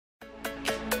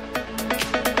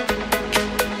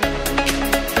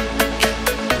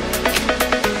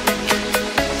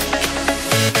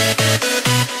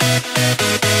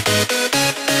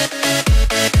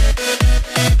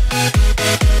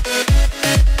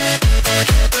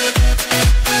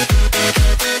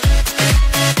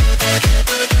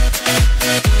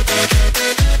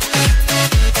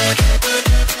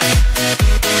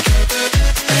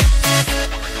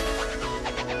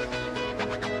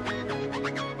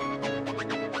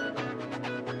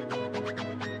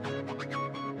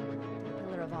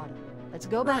Let's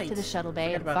go back to the shuttle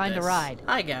bay and find a ride.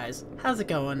 Hi guys, how's it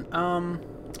going?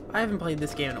 I haven't played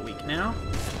this game in a week now,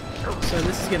 so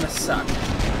this is gonna suck.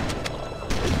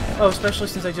 Oh, especially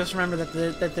since I just remembered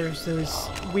that there's those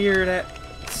weird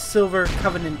silver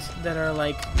covenant that are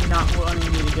like not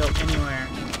wanting me to go anywhere.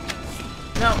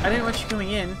 No, I didn't want you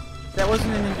coming in. That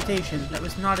wasn't an invitation. That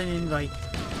was not an invite.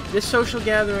 This social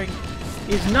gathering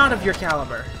is not of your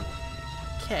caliber.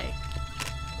 Okay.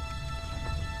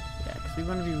 Yeah, because we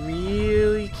want to be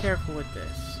really careful with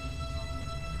this.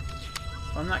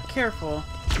 If I'm not careful,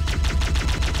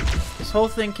 this whole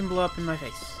thing can blow up in my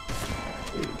face.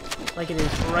 Like it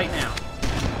is right now.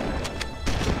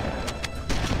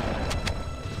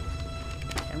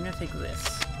 Okay, I'm going to take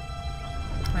this.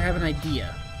 I have an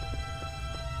idea.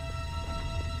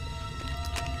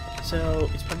 So,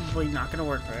 it's probably not going to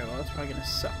work very well. It's probably going to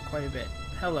suck quite a bit.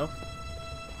 Hello.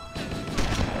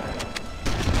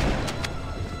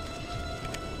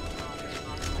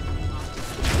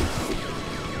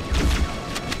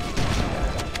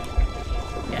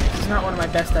 Yeah, this is not one of my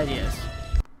best ideas.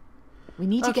 We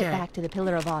need to get back to the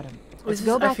Pillar of Autumn. Let's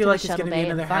go back to the shuttle bay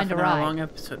and find a ride. I feel like it's going to be another half-an-hour long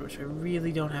episode, which I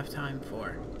really don't have time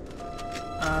for.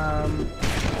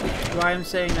 Why I'm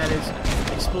saying that is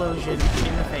explosion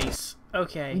in the face.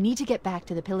 Okay. We need to get back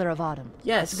to the Pillar of Autumn.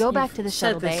 Yes. Let's go back to the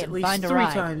shuttle bay and find a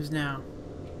ride. At least 3 times now.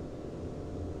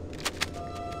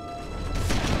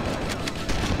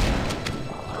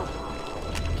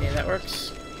 Okay, that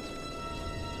works.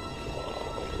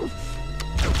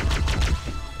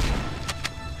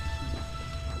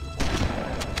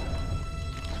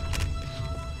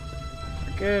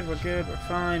 We're good, we're good, we're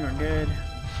fine, we're good.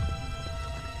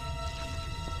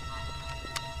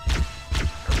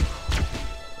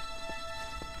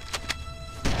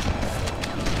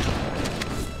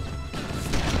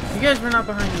 You guys were not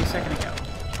behind me a second ago.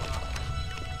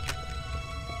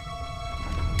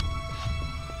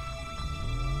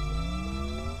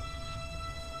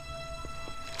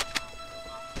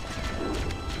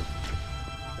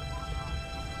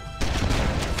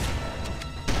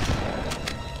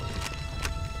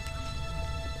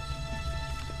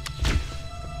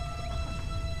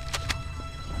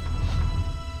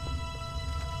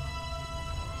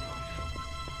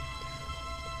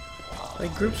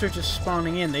 Like, groups are just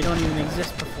spawning in. They don't even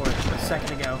exist before a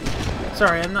second ago.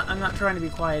 Sorry, I'm not trying to be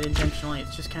quiet intentionally.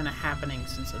 It's just kind of happening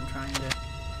since I'm trying to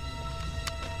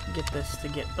get this to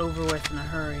get over with in a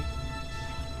hurry.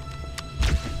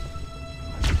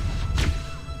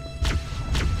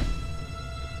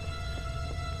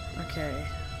 Okay.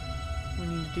 We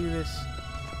need to do this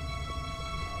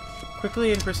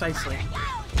quickly and precisely.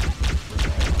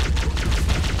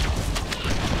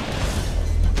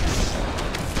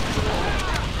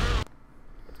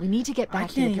 We need to get back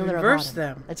to the Pillar of Autumn.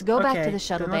 Them. Let's go back to the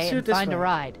shuttle bay and find a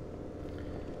ride.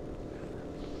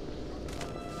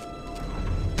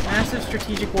 Massive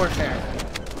strategic warfare.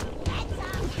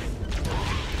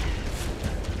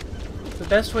 The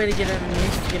best way to get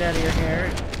enemies to get out of your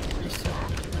hair is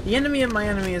the enemy of my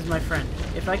enemy is my friend.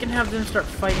 If I can have them start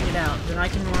fighting it out, then I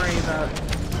can worry about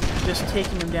just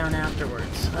taking them down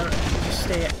afterwards. Just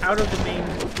stay out of the main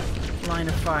line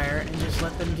of fire and just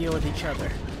let them deal with each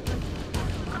other.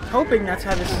 Hoping that's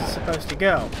how this is supposed to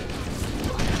go.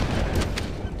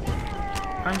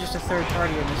 I'm just a third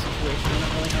party in this situation. I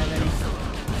don't really have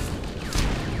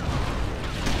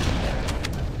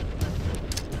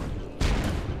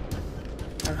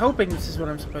any. I'm hoping this is what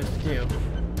I'm supposed to do.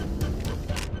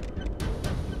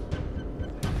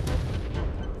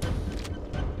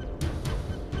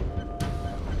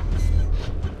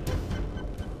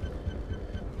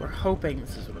 We're hoping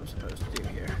this is what I'm supposed to do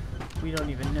here. We don't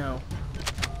even know.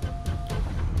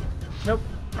 Nope,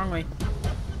 wrong way.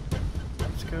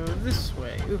 Let's go this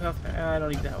way. Ooh, health pack. I don't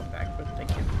need the health pack, but thank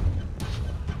you.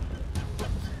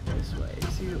 This way.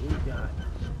 See what we've got.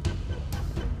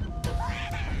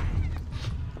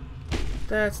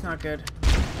 That's not good.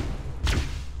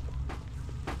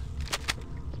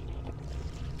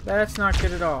 That's not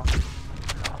good at all.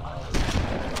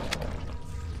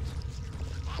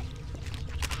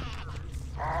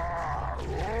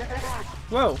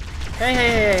 Whoa! Hey, hey,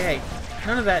 hey, hey, hey!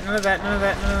 None of that, none of that, none of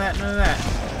that, none of that, none of that.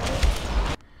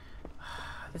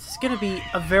 This is gonna be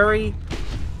a very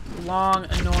long,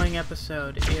 annoying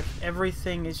episode if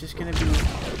everything is just gonna be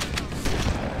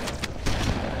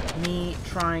me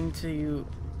trying to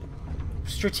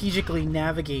strategically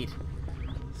navigate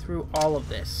through all of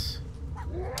this.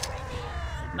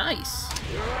 Nice!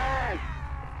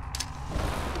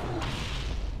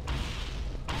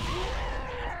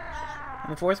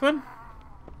 And the fourth one?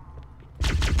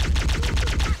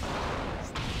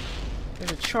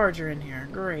 There's a charger in here.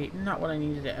 Great. Not what I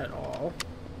needed at all.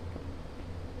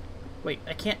 Wait,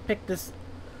 I can't pick this...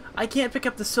 I can't pick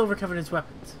up the Silver Covenant's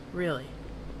weapons. Really?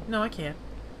 No, I can't.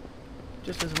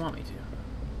 Just doesn't want me to.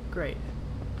 Great.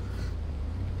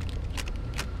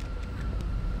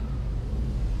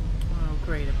 Oh,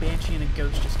 great. A banshee and a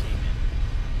ghost just came in.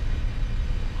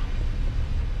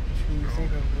 Which means they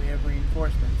probably have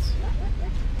reinforcements.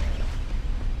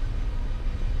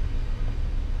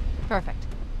 Perfect.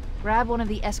 Grab one of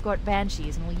the escort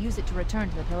banshees and we'll use it to return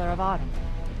to the Pillar of Autumn.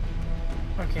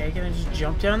 Okay, can I just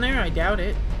jump down there? I doubt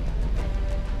it.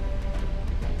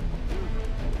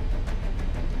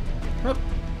 Oh.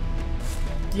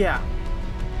 Yeah.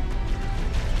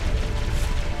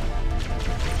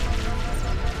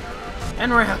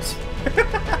 And we're out.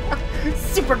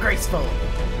 Super graceful.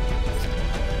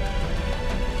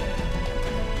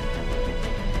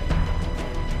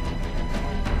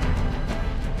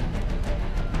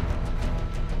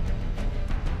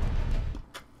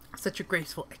 Such a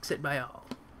graceful exit by all.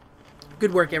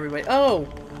 Good work, everybody. Oh!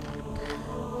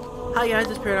 Hi guys,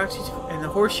 it's Paradox224, and the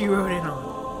horse you rode in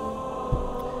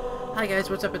on. Hi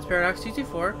guys, what's up? It's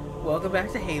Paradox224. Welcome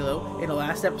back to Halo. In the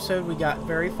last episode, we got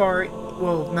very far,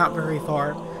 well, not very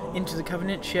far, into the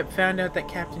Covenant ship. Found out that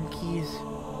Captain Keyes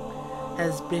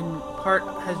has become part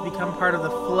of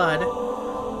the Flood,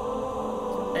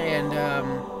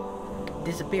 and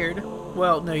disappeared.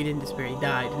 Well, no, he didn't disappear. He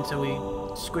died, and so we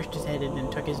squished his head in and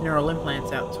took his neural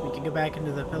implants out so we could go back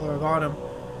into the Pillar of Autumn,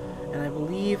 and I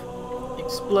believe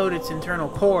explode its internal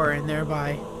core and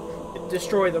thereby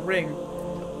destroy the ring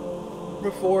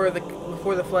before the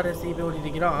Flood has the ability to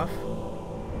get off,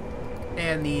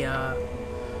 and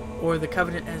or the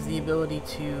Covenant has the ability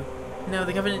to. No,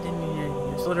 the Covenant didn't need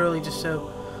anything. It's literally just so.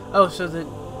 Oh, so the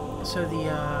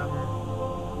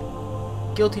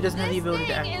Guilty doesn't have the ability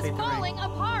to activate the ring. This thing is falling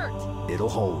apart. It'll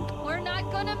hold. We're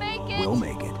not gonna make it. We'll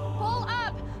make it. Pull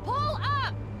up! Pull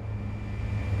up!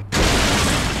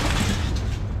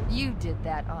 You did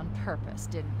that on purpose,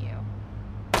 didn't you?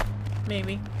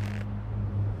 Maybe.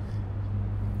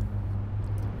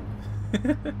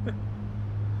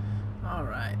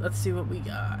 Alright, let's see what we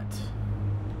got.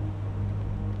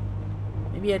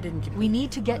 Maybe I didn't... We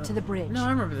need to get to the bridge. No, I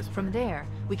remember this. From there,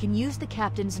 we can use the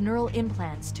captain's neural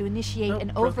implants to initiate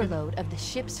an overload of the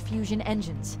ship's fusion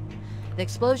engines. The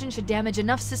explosion should damage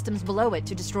enough systems below it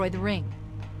to destroy the ring.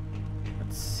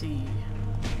 Let's see.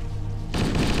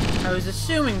 I was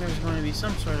assuming there was going to be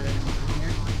some sort of enemy in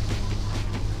here.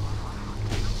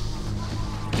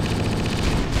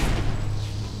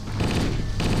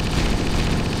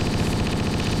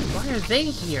 Why are they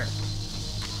here?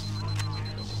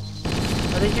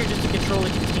 Are they here just to control the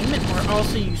containment, or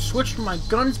also you switched my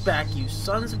guns back, you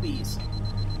sons of bees?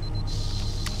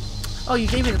 Oh, you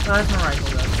gave me the plasma rifle,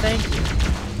 though. Thank you.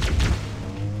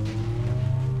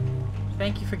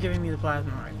 Thank you for giving me the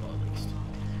plasma rifle, at least.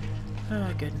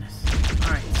 Oh, goodness.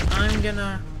 Alright, so I'm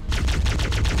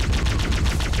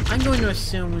going to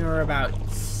assume we were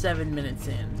about 7 minutes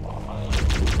in.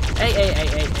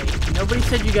 Hey. Nobody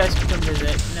said you guys could come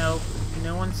visit. No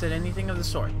one said anything of the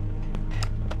sort.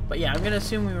 But yeah, I'm going to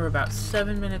assume we were about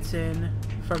 7 minutes in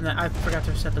from that. I forgot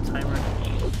to set the timer.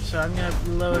 So I'm going to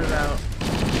load about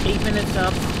 8 minutes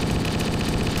up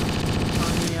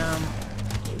on the,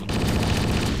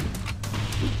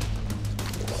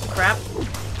 crap.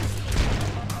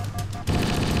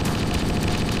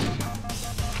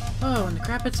 Oh, when the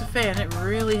crap hits the fan, it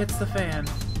really hits the fan.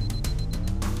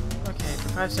 Okay, for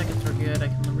 5 seconds we're good. I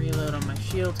can reload on my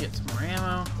shield to get some more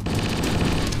ammo.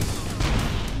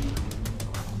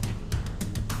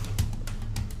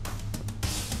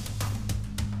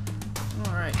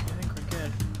 Alright, I think we're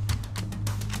good.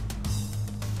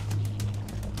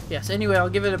 Yes, anyway, I'll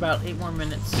give it about 8 more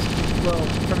minutes. Well,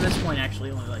 from this point,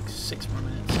 actually, only like 6 more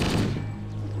minutes.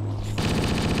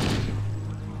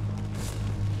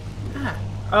 Ah.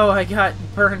 Oh, I got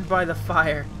burned by the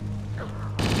fire.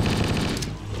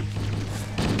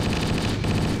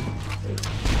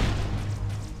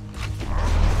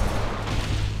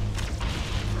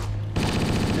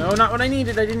 No, not what I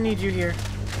needed. I didn't need you here.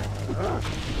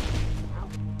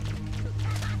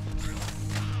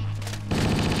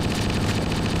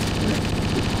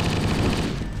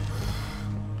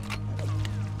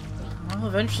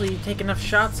 Eventually you take enough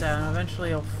shots at him, eventually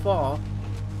he'll fall.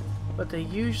 But they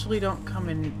usually don't come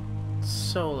in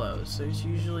solos. There's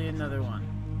usually another one.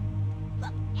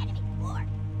 Look, enemy floor.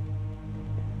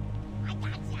 I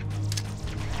gotcha.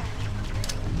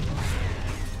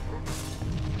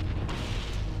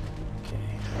 Okay.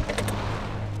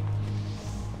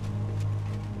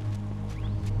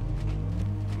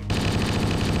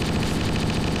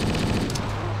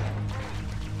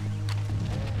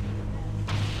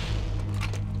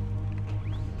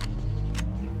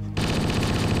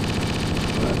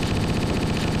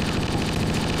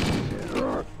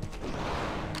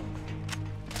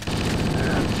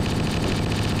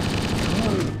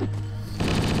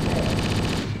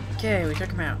 Okay, we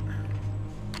took him out.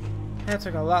 That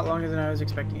took a lot longer than I was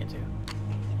expecting it to.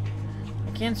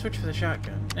 I can switch for the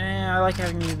shotgun. I like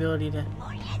having the ability to...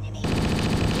 More enemies.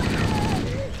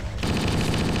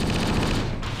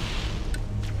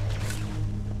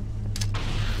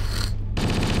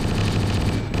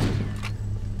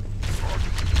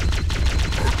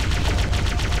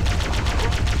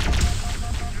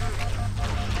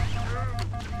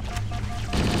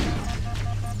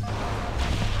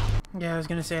 Yeah, I was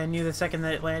gonna say, I knew the second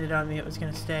that it landed on me it was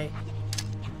gonna stay.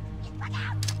 Look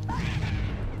out.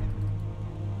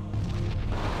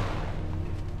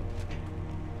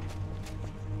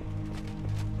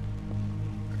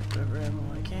 Whatever ammo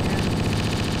I can.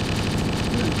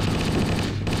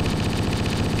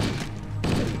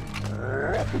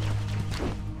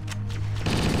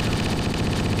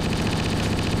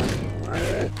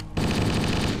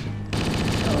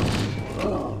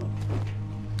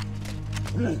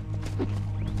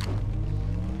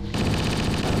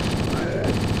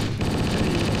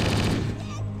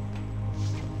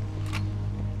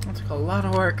 That took a lot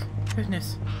of work.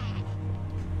 Goodness.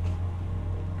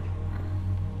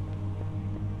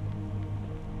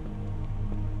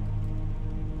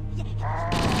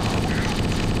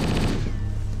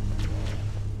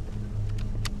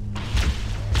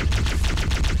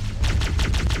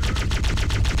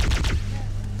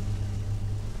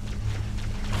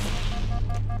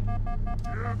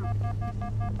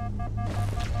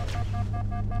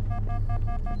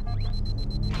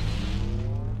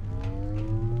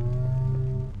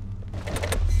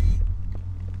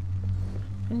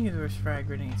 I knew there was frag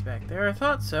grenades back there. I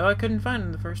thought so. I couldn't find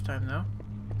them the first time, though.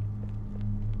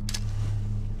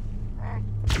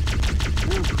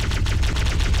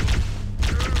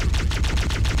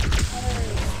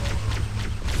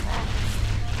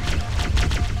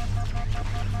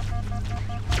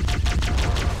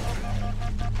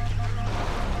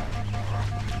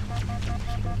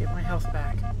 Just gonna get my health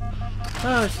back.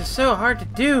 Oh, this is so hard to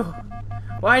do!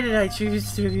 Why did I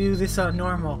choose to do this on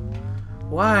normal?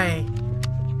 Why?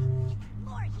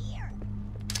 More here.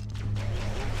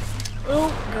 Oh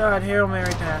god, Hail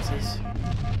Mary passes.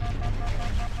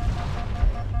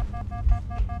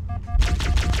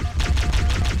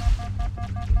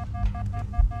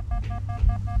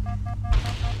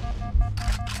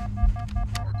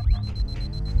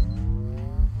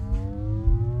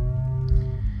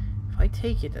 If I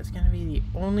take it, that's gonna be the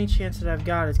only chance that I've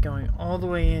got is going all the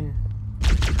way in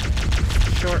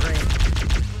short range.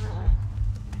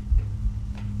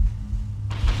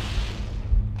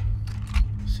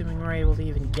 Assuming we're able to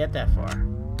even get that far.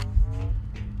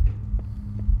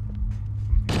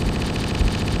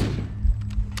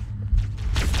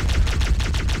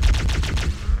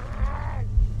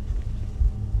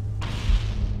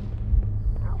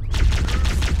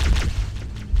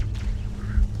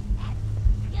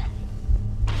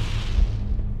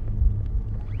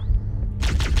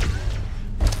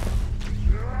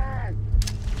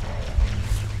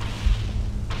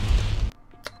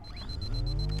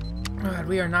 God,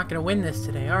 we are not going to win this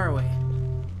today, are we?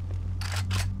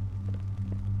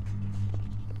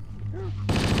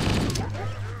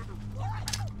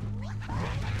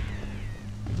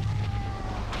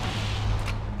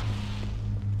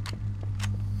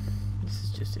 This is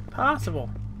just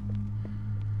impossible.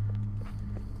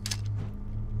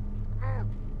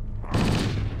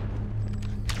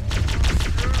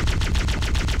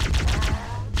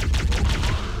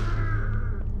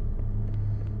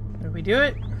 Did we do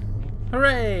it?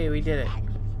 Hooray! We did it.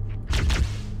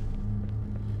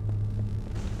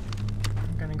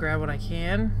 I'm gonna grab what I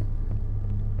can.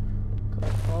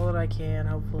 Collect all that I can,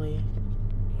 hopefully.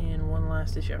 In one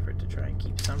last-ish effort to try and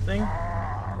keep something. Okay,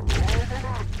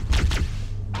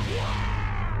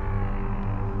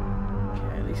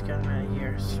 at least got him out of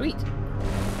here. Sweet!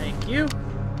 Thank you.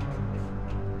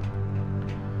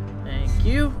 Thank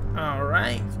you.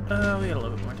 Alright. We got a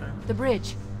little bit more time. The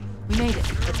bridge. We made it.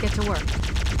 Let's get to work.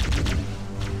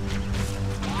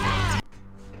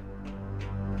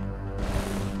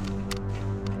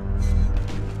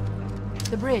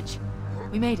 The bridge.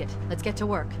 We made it. Let's get to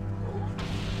work.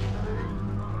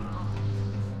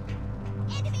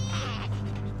 I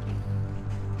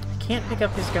can't pick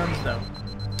up his guns, though.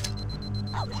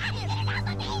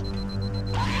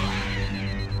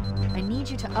 I need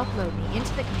you to upload me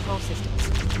into the control systems.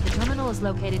 The terminal is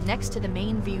located next to the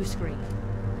main view screen.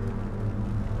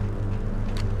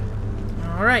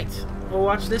 Alright, we'll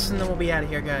watch this and then we'll be out of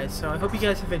here, guys. So I hope you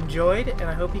guys have enjoyed, and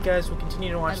I hope you guys will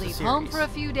continue to watch I the leave series. home for a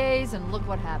few days and look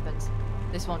what happens.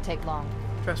 This won't take long.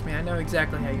 Trust me, I know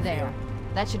exactly how you There. feel.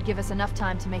 That should give us enough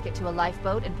time to make it to a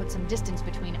lifeboat and put some distance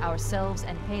between ourselves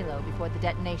and Halo before the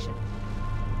detonation.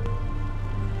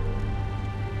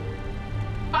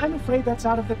 I'm afraid that's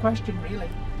out of the question, really.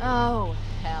 Oh,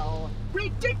 hell.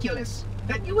 Ridiculous!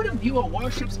 That you would imbue a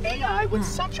warship's AI with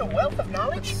such a wealth of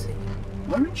knowledge?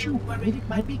 Weren't you worried it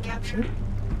might be captured?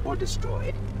 Or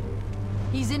destroyed?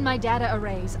 He's in my data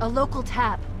arrays, a local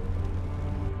tap.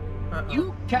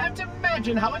 You can't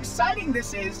imagine how exciting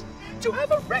this is! To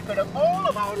have a record of all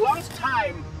of our lost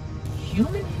time!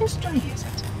 Human history, is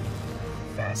it?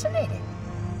 Fascinating.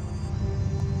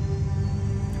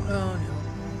 Oh no.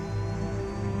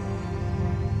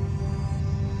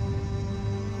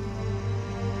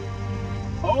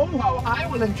 Oh, how I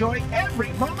will enjoy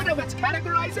every moment of its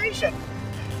categorization!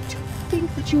 To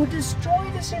think that you would destroy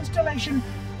this installation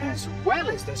as well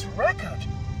as this record!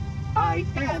 I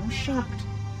am shocked.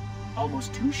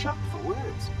 Almost too shocked for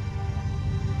words.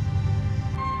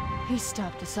 He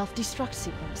stopped the self-destruct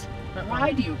sequence.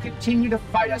 Why do you continue to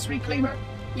fight us, Reclaimer?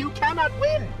 You cannot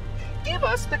win! Give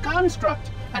us the construct,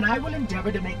 and I will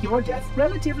endeavor to make your death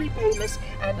relatively painless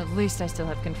and... At least I still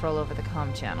have control over the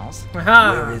comm channels.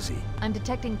 Aha! Where is he? I'm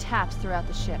detecting taps throughout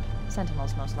the ship.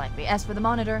 Sentinels, most likely. As for the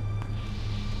monitor,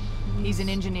 he's in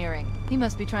engineering. He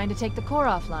must be trying to take the core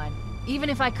offline. Even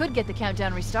if I could get the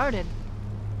countdown restarted,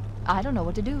 I don't know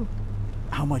what to do.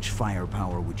 How much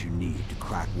firepower would you need to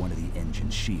crack one of the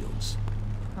engine's shields?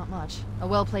 Not much. A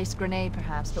well-placed grenade,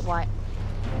 perhaps, but why...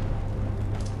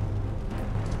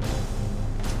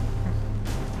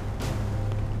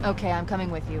 Okay, I'm coming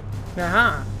with you.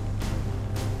 Aha!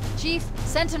 Chief,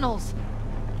 Sentinels!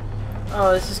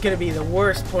 Oh, this is gonna be the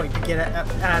worst point to get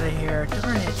out of here.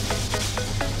 Darn it.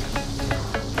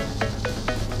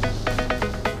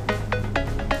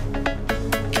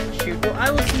 Shoot. Well,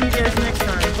 I will see you guys next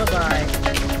time. Bye-bye.